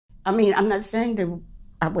I mean, I'm not saying that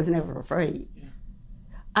I was never afraid.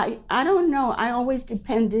 I don't know. I always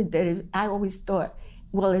depended that if, I always thought,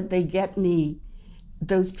 well, if they get me,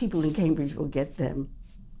 those people in Cambridge will get them.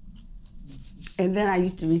 And then I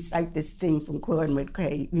used to recite this thing from Claude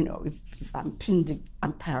McKay, you know, if I'm pinned,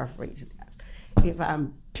 I'm paraphrasing that. If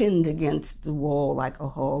I'm pinned against the wall like a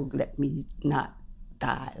hog, let me not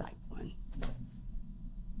die like one.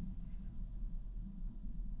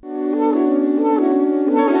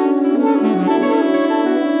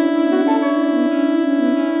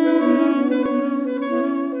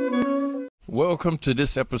 Welcome to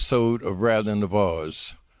this episode of Rather Than the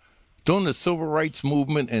Bars. During the Civil Rights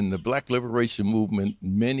Movement and the Black Liberation Movement,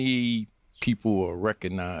 many people will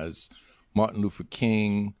recognize Martin Luther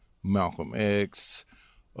King, Malcolm X,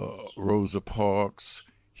 Rosa Parks,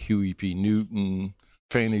 Huey P. Newton,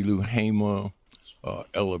 Fannie Lou Hamer,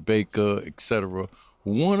 Ella Baker, etc.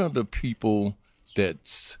 One of the people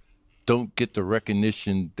that don't get the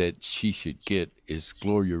recognition that she should get is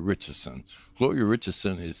Gloria Richardson. Gloria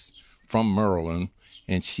Richardson is from Maryland,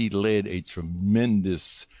 and she led a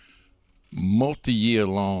tremendous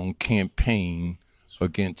multi-year-long campaign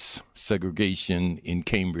against segregation in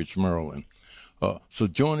Cambridge, Maryland. So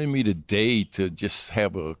joining me today to just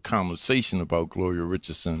have a conversation about Gloria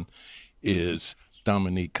Richardson is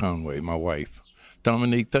Dominique Conway, my wife.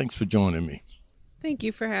 Dominique, thanks for joining me. Thank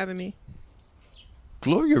you for having me.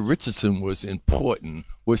 Gloria Richardson was important.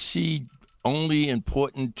 Was she only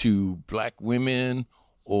important to Black women,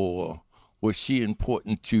 or was she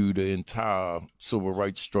important to the entire civil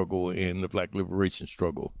rights struggle and the Black liberation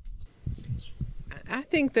struggle? I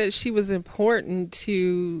think that she was important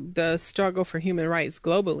to the struggle for human rights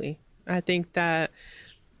globally. I think that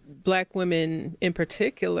Black women in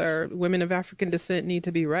particular, women of African descent, need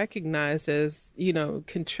to be recognized as, you know,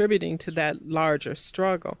 contributing to that larger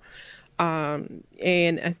struggle.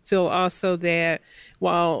 And I feel also that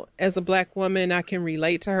while as a Black woman, I can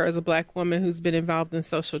relate to her as a Black woman who's been involved in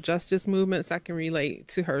social justice movements, I can relate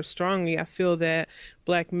to her strongly. I feel that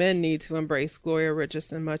Black men need to embrace Gloria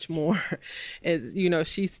Richardson much more. As, you know,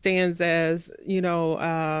 she stands as, you know,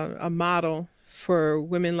 a model for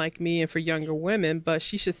women like me and for younger women, but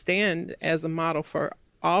she should stand as a model for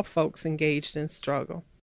all folks engaged in struggle.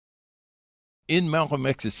 In Malcolm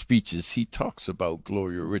X's speeches, he talks about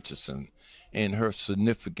Gloria Richardson and her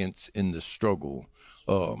significance in the struggle.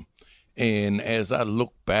 And as I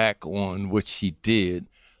look back on what she did,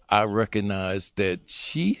 I recognize that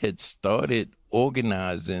she had started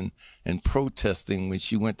organizing and protesting when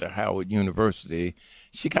she went to Howard University.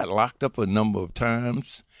 She got locked up a number of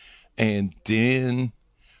times. And then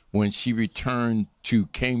when she returned to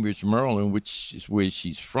Cambridge, Maryland, which is where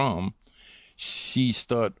she's from, she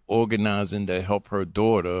started organizing to help her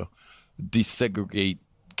daughter desegregate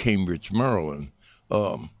Cambridge, Maryland.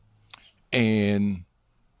 And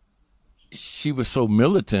she was so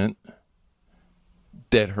militant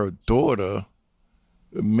that her daughter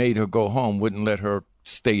made her go home, wouldn't let her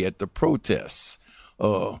stay at the protests.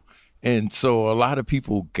 And so a lot of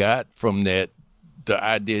people got from that the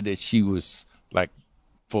idea that she was like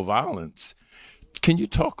for violence. Can you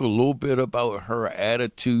talk a little bit about her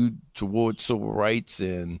attitude towards civil rights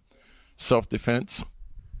and self-defense?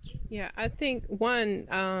 Yeah, I think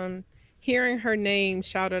one, hearing her name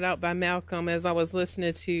shouted out by Malcolm as I was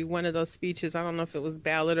listening to one of those speeches, I don't know if it was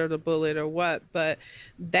Ballot or the Bullet or what, but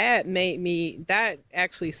that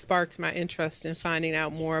actually sparked my interest in finding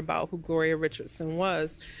out more about who Gloria Richardson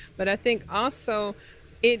was. But I think also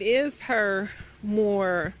it is her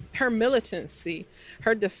militancy,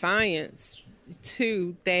 her defiance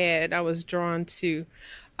too, that I was drawn to.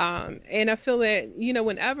 And I feel that, you know,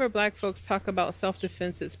 whenever Black folks talk about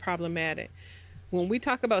self-defense, it's problematic. When we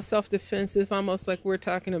talk about self-defense, it's almost like we're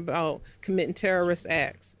talking about committing terrorist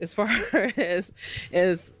acts as far as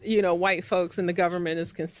you know, white folks and the government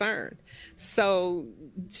is concerned. So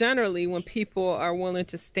generally, when people are willing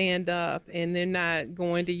to stand up and they're not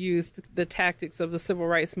going to use the tactics of the civil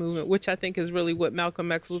rights movement, which I think is really what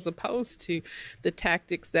Malcolm X was opposed to, the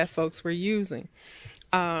tactics that folks were using,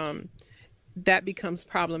 that becomes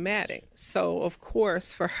problematic. So, of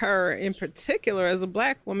course, for her in particular as a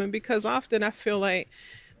Black woman, because often I feel like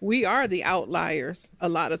we are the outliers a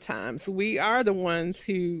lot of times. We are the ones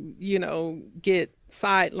who, you know, get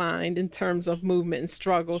sidelined in terms of movement and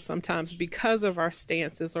struggle sometimes because of our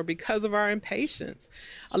stances or because of our impatience.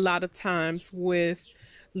 A lot of times with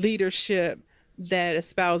leadership that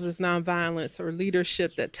espouses nonviolence, or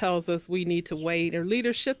leadership that tells us we need to wait, or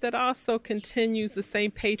leadership that also continues the same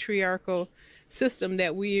patriarchal system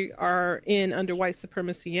that we are in under white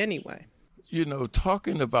supremacy anyway. You know,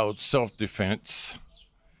 talking about self-defense,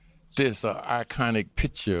 there's an iconic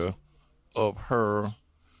picture of her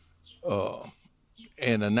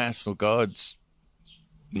and a National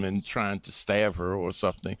Guardsman trying to stab her or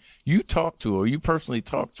something. You talked to her. You personally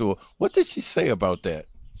talked to her. What did she say about that?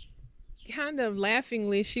 Kind of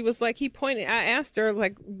laughingly, she was like, I asked her,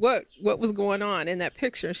 like, what was going on in that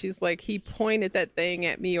picture. She's like, he pointed that thing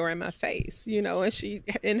at me or in my face, and she,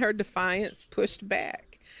 in her defiance, pushed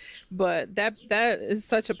back. But that is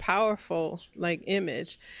such a powerful, like,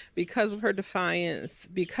 image because of her defiance,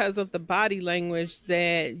 because of the body language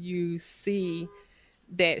that you see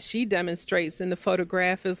that she demonstrates in the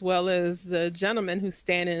photograph, as well as the gentleman who's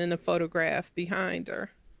standing in the photograph behind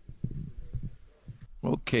her.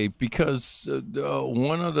 Okay, because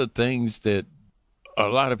one of the things that a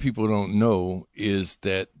lot of people don't know is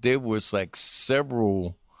that there was like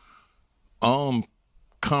several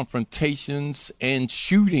confrontations and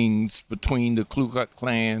shootings between the Ku Klux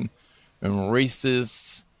Klan and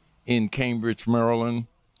racists in Cambridge, Maryland,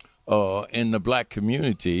 in the black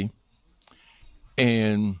community.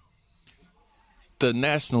 And the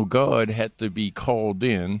National Guard had to be called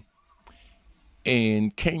in.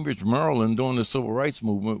 And Cambridge, Maryland, during the Civil Rights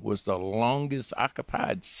Movement, was the longest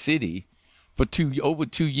occupied city. For over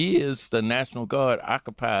 2 years, the National Guard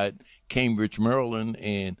occupied Cambridge, Maryland,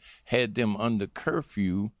 and had them under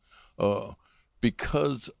curfew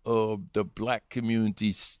because of the black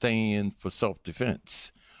community's stand for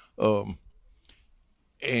self-defense. And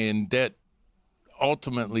that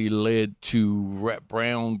ultimately led to Rap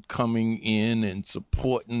Brown coming in and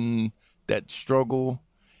supporting that struggle.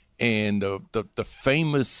 And the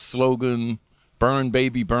famous slogan, "Burn,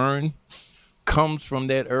 baby, burn," comes from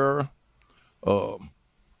that era.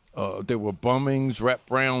 There were bombings. Rap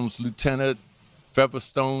Brown's lieutenant,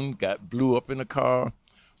 Featherstone, blew up in a car.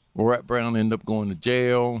 Rap Brown ended up going to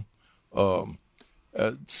jail.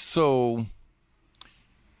 So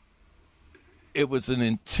it was an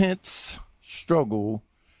intense struggle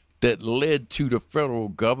that led to the federal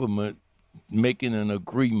government making an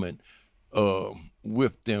agreement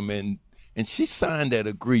with them, and she signed that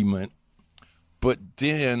agreement, but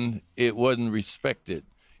then it wasn't respected.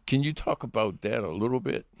 Can you talk about that a little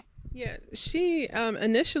bit? Yeah, she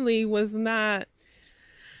initially was not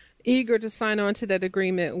eager to sign on to that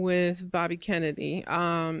agreement with Bobby Kennedy.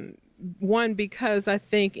 One, because I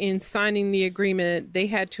think in signing the agreement, they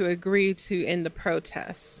had to agree to end the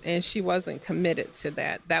protests, and she wasn't committed to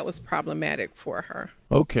that. That was problematic for her.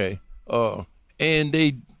 Okay. And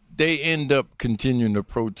they end up continuing to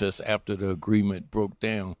protest after the agreement broke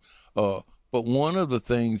down. But one of the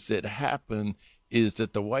things that happened is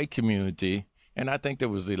that the white community, and I think there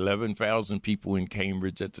was 11,000 people in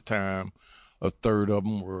Cambridge at the time, a third of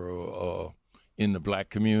them were in the black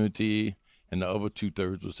community, and the other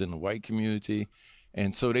 2/3 was in the white community.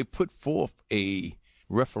 And so they put forth a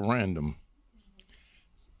referendum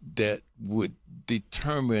that would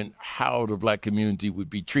determine how the black community would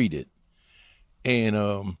be treated.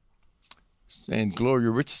 And Gloria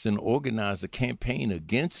Richardson organized a campaign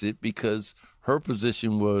against it because her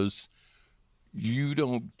position was, you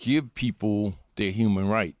don't give people their human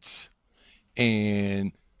rights.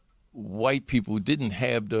 And white people didn't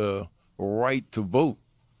have the right to vote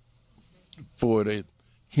for the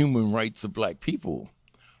human rights of black people.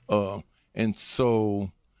 And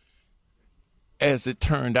so, as it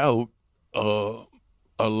turned out, a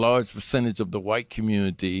large percentage of the white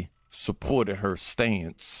community supported her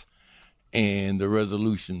stance, and the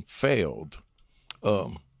resolution failed.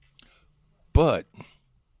 But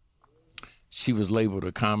she was labeled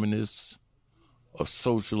a communist, a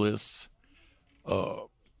socialist,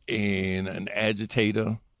 and an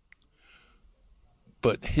agitator.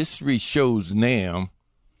 But history shows now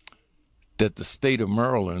that the state of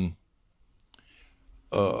Maryland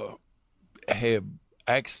have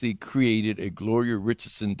actually created a Gloria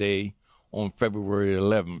Richardson Day on February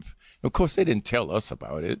 11th. Of course, they didn't tell us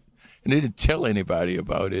about it, and they didn't tell anybody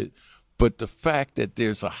about it. But the fact that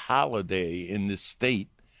there's a holiday in this state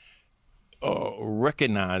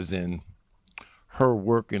recognizing her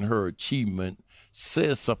work and her achievement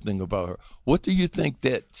says something about her. What do you think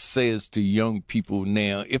that says to young people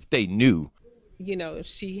now, if they knew? You know,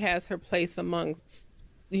 she has her place amongst,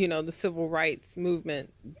 the civil rights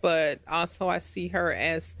movement, but also I see her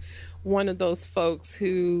as one of those folks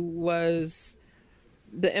who was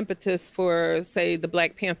the impetus for, say, the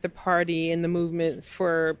Black Panther Party and the movements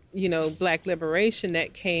for, Black liberation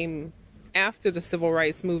that came after the civil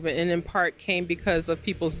rights movement, and in part came because of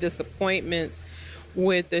people's disappointments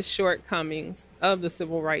with the shortcomings of the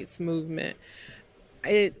civil rights movement.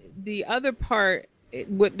 The other part,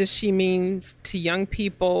 what does she mean to young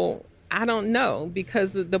people? I don't know,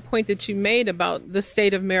 because of the point that you made about the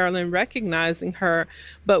state of Maryland recognizing her,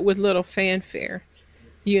 but with little fanfare.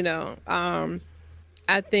 You know,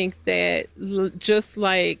 I think that just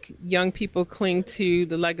like young people cling to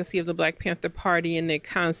the legacy of the Black Panther Party and they're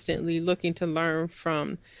constantly looking to learn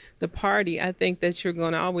from the party, I think that you're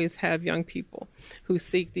going to always have young people who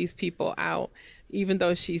seek these people out. Even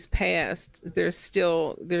though she's passed,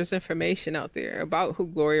 there's information out there about who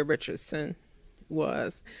Gloria Richardson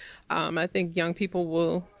was. I think young people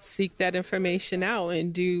will seek that information out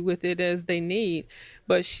and do with it as they need.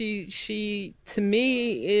 But she to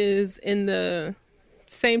me is in the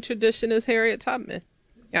same tradition as Harriet Tubman.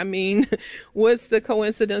 I mean, what's the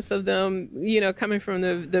coincidence of them, coming from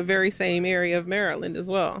the very same area of Maryland as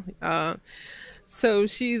well? So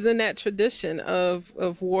she's in that tradition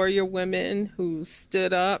of warrior women who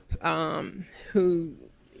stood up, who,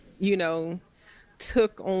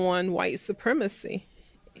 took on white supremacy.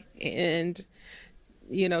 And,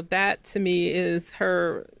 that to me is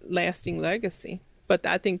her lasting legacy. But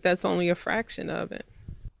I think that's only a fraction of it.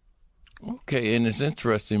 Okay, and it's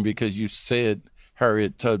interesting because you said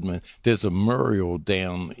Harriet Tubman. There's a memorial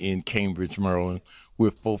down in Cambridge, Maryland,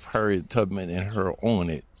 with both Harriet Tubman and her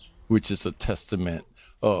on it, which is a testament.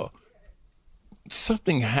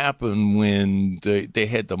 Something happened when they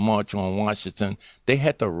had the March on Washington. They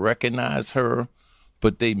had to recognize her,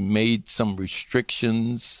 but they made some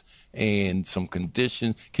restrictions and some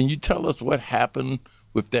conditions. Can you tell us what happened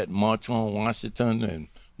with that March on Washington and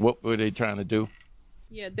what were they trying to do?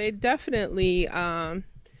 Yeah, they definitely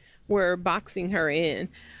were boxing her in.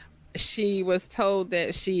 She was told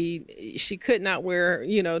that she could not wear,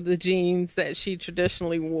 the jeans that she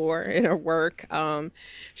traditionally wore in her work.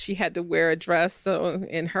 She had to wear a dress. So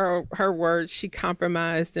in her words, she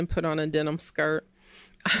compromised and put on a denim skirt.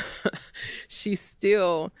 She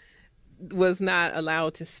still was not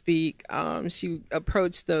allowed to speak. She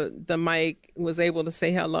approached the mic, was able to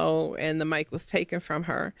say hello, and the mic was taken from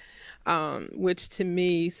her. Which to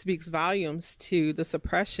me speaks volumes to the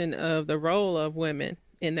suppression of the role of women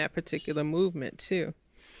in that particular movement too.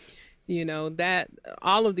 That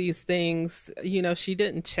all of these things, she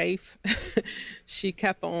didn't chafe. She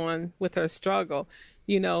kept on with her struggle.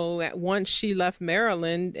 Once she left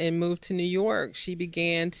Maryland and moved to New York, she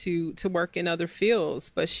began to work in other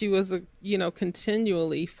fields, but she was,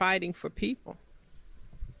 continually fighting for people.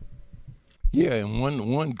 Yeah, and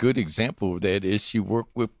one good example of that is she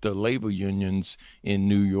worked with the labor unions in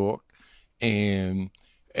New York, and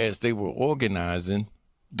as they were organizing,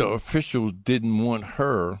 the officials didn't want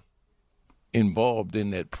her involved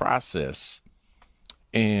in that process,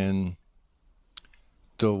 and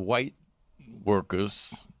the white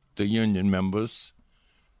workers, the union members,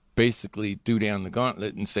 basically threw down the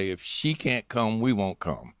gauntlet and say, if she can't come, we won't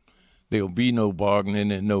come. There'll be no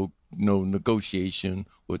bargaining and no negotiation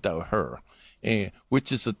without her, and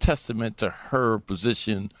which is a testament to her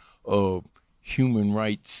position of human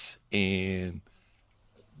rights and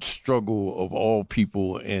struggle of all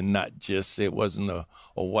people, and not just, it wasn't a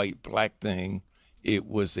white black thing, it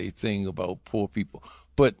was a thing about poor people.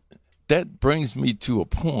 But that brings me to a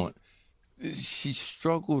point. She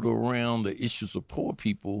struggled around the issues of poor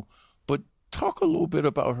people, but talk a little bit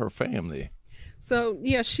about her family. So,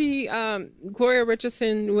 yeah, Gloria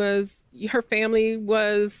Richardson her family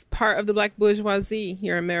was part of the Black bourgeoisie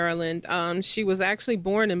here in Maryland. She was actually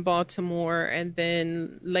born in Baltimore, and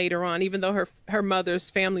then later on, even though her mother's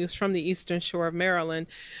family was from the Eastern Shore of Maryland,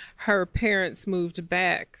 her parents moved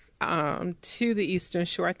back to the Eastern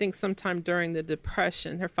Shore, I think sometime during the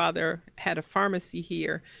Depression. Her father had a pharmacy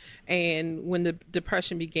here, and when the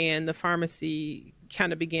Depression began, the pharmacy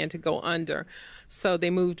kind of began to go under. So they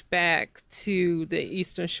moved back to the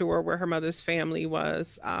Eastern Shore where her mother's family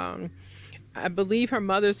was. I believe her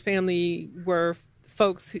mother's family were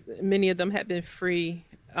folks, many of them had been free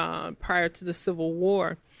prior to the Civil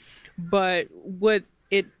War. But what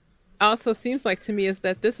it also seems like to me is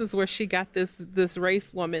that this is where she got this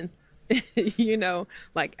race woman,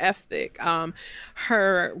 like ethic.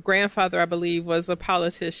 Her grandfather, I believe, was a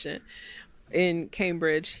politician in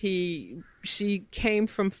Cambridge. She came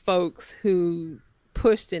from folks who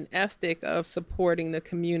pushed an ethic of supporting the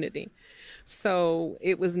community. So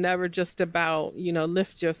it was never just about,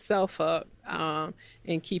 lift yourself up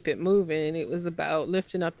and keep it moving. It was about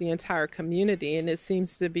lifting up the entire community. And it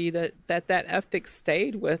seems to be that ethic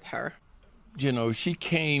stayed with her. She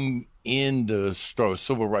came in the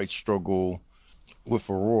civil rights struggle with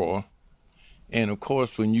Aurora. And of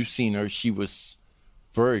course, when you seen her, she was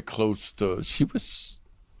very close to, she was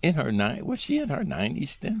in her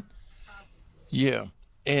 90s then? Yeah.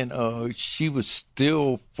 And she was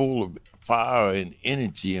still full of fire and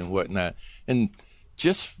energy and whatnot. And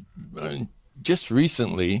just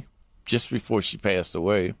recently, just before she passed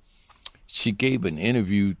away, she gave an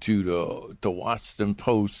interview to the Washington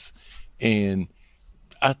Post, and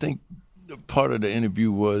I think part of the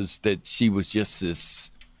interview was that she was just as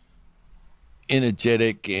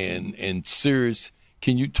energetic and serious.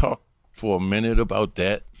 Can you talk for a minute about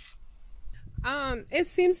that? It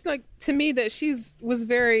seems like to me that was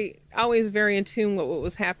always very in tune with what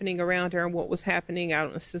was happening around her and what was happening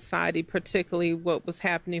out in society, particularly what was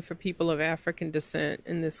happening for people of African descent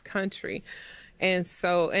in this country. And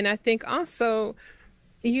I think also,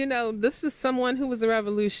 this is someone who was a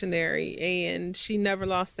revolutionary, and she never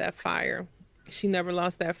lost that fire. She never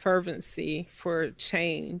lost that fervency for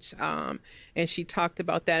change. And she talked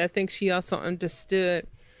about that. I think she also understood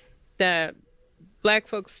that Black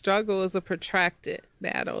folks' struggle is a protracted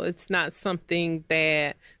battle. It's not something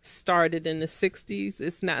that started in the 60s.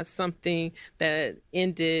 It's not something that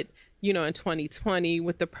ended, in 2020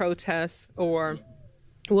 with the protests, or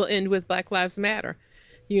will end with Black Lives Matter.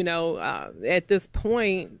 At this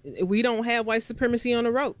point, we don't have white supremacy on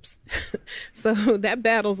the ropes. So that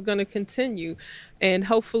battle's going to continue. And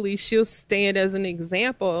hopefully she'll stand as an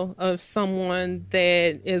example of someone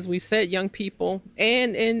that, as we've said, young people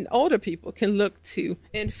and older people can look to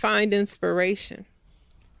and find inspiration.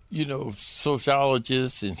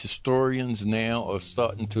 Sociologists and historians now are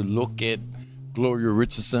starting to look at Gloria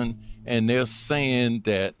Richardson, and they're saying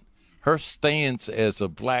that her stance as a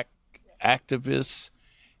Black activist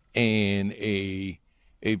and a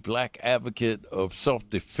Black advocate of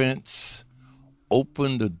self-defense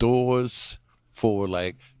opened the doors for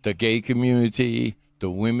like the gay community, the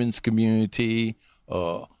women's community,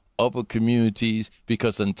 other communities,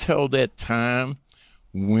 because until that time,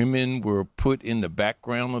 women were put in the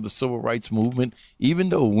background of the civil rights movement. Even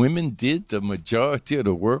though women did the majority of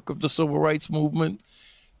the work of the civil rights movement,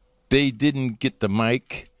 they didn't get the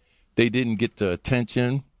mic, they didn't get the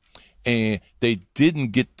attention, and they didn't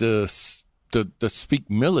get to speak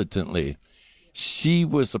militantly. She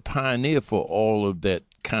was a pioneer for all of that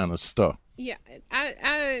kind of stuff. Yeah,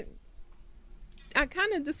 I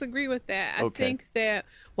kind of disagree with that. I think that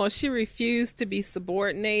while she refused to be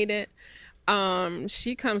subordinated,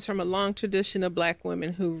 she comes from a long tradition of Black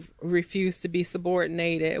women who refused to be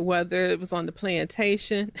subordinated, whether it was on the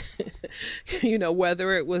plantation,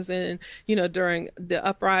 whether it was in, during the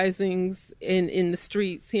uprisings in the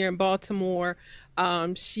streets here in Baltimore.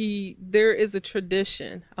 There is a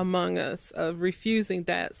tradition among us of refusing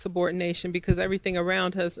that subordination because everything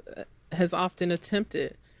around us has often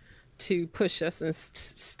attempted to push us and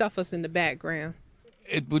stuff us in the background.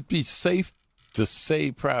 It would be safe to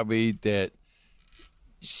say probably that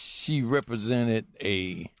she represented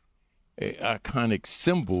a iconic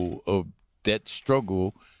symbol of that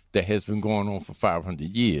struggle that has been going on for 500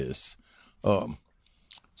 years.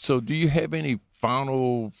 So do you have any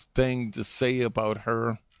final thing to say about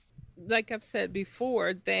her? Like I've said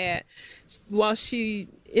before, that while she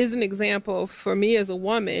is an example for me as a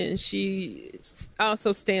woman, she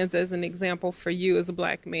also stands as an example for you as a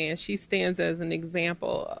Black man. She stands as an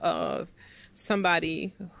example of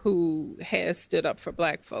somebody who has stood up for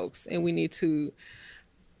Black folks, and we need to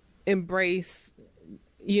embrace,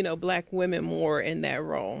 Black women more in that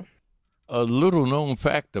role. A little known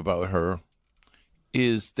fact about her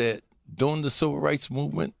is that during the civil rights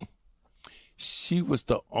movement, she was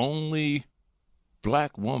the only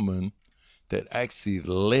Black woman that actually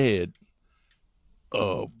led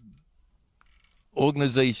a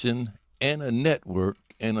organization and a network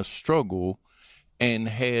and a struggle and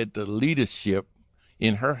had the leadership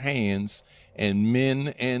in her hands, and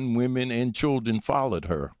men and women and children followed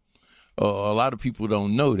her. A lot of people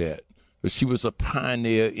don't know that, but she was a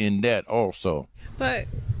pioneer in that also. But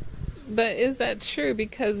is that true?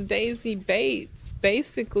 Because Daisy Bates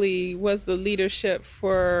basically was the leadership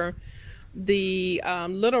for the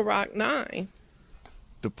Little Rock Nine.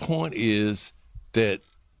 The point is that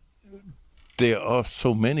there are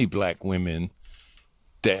so many Black women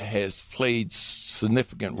that has played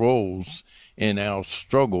significant roles in our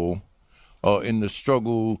struggle, in the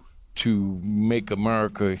struggle to make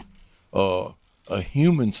America a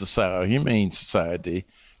humane society,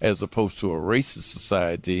 as opposed to a racist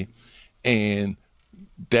society. And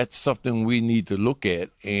that's something we need to look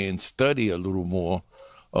at and study a little more.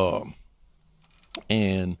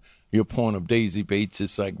 And your point of Daisy Bates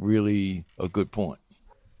is like really a good point.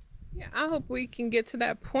 Yeah, I hope we can get to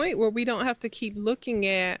that point where we don't have to keep looking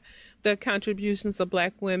at the contributions of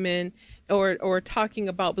Black women or talking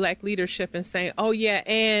about Black leadership and saying, oh yeah,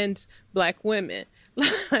 and Black women.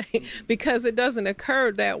 because it doesn't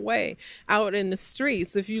occur that way out in the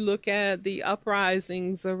streets. If you look at the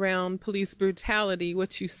uprisings around police brutality,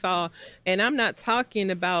 what you saw, and I'm not talking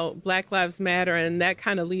about Black Lives Matter and that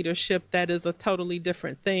kind of leadership, that is a totally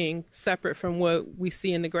different thing, separate from what we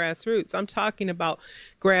see in the grassroots. I'm talking about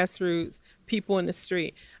grassroots, people in the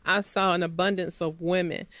street. I saw an abundance of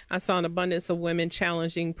women. I saw an abundance of women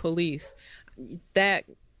challenging police. That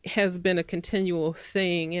has been a continual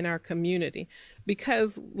thing in our community,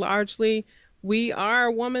 because largely we are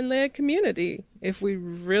a woman-led community, if we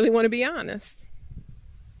really want to be honest.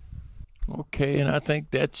 Okay, and I think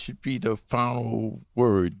that should be the final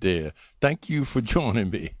word there. Thank you for joining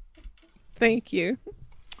me. Thank you.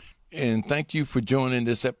 And thank you for joining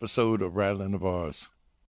this episode of Rattling the Bars.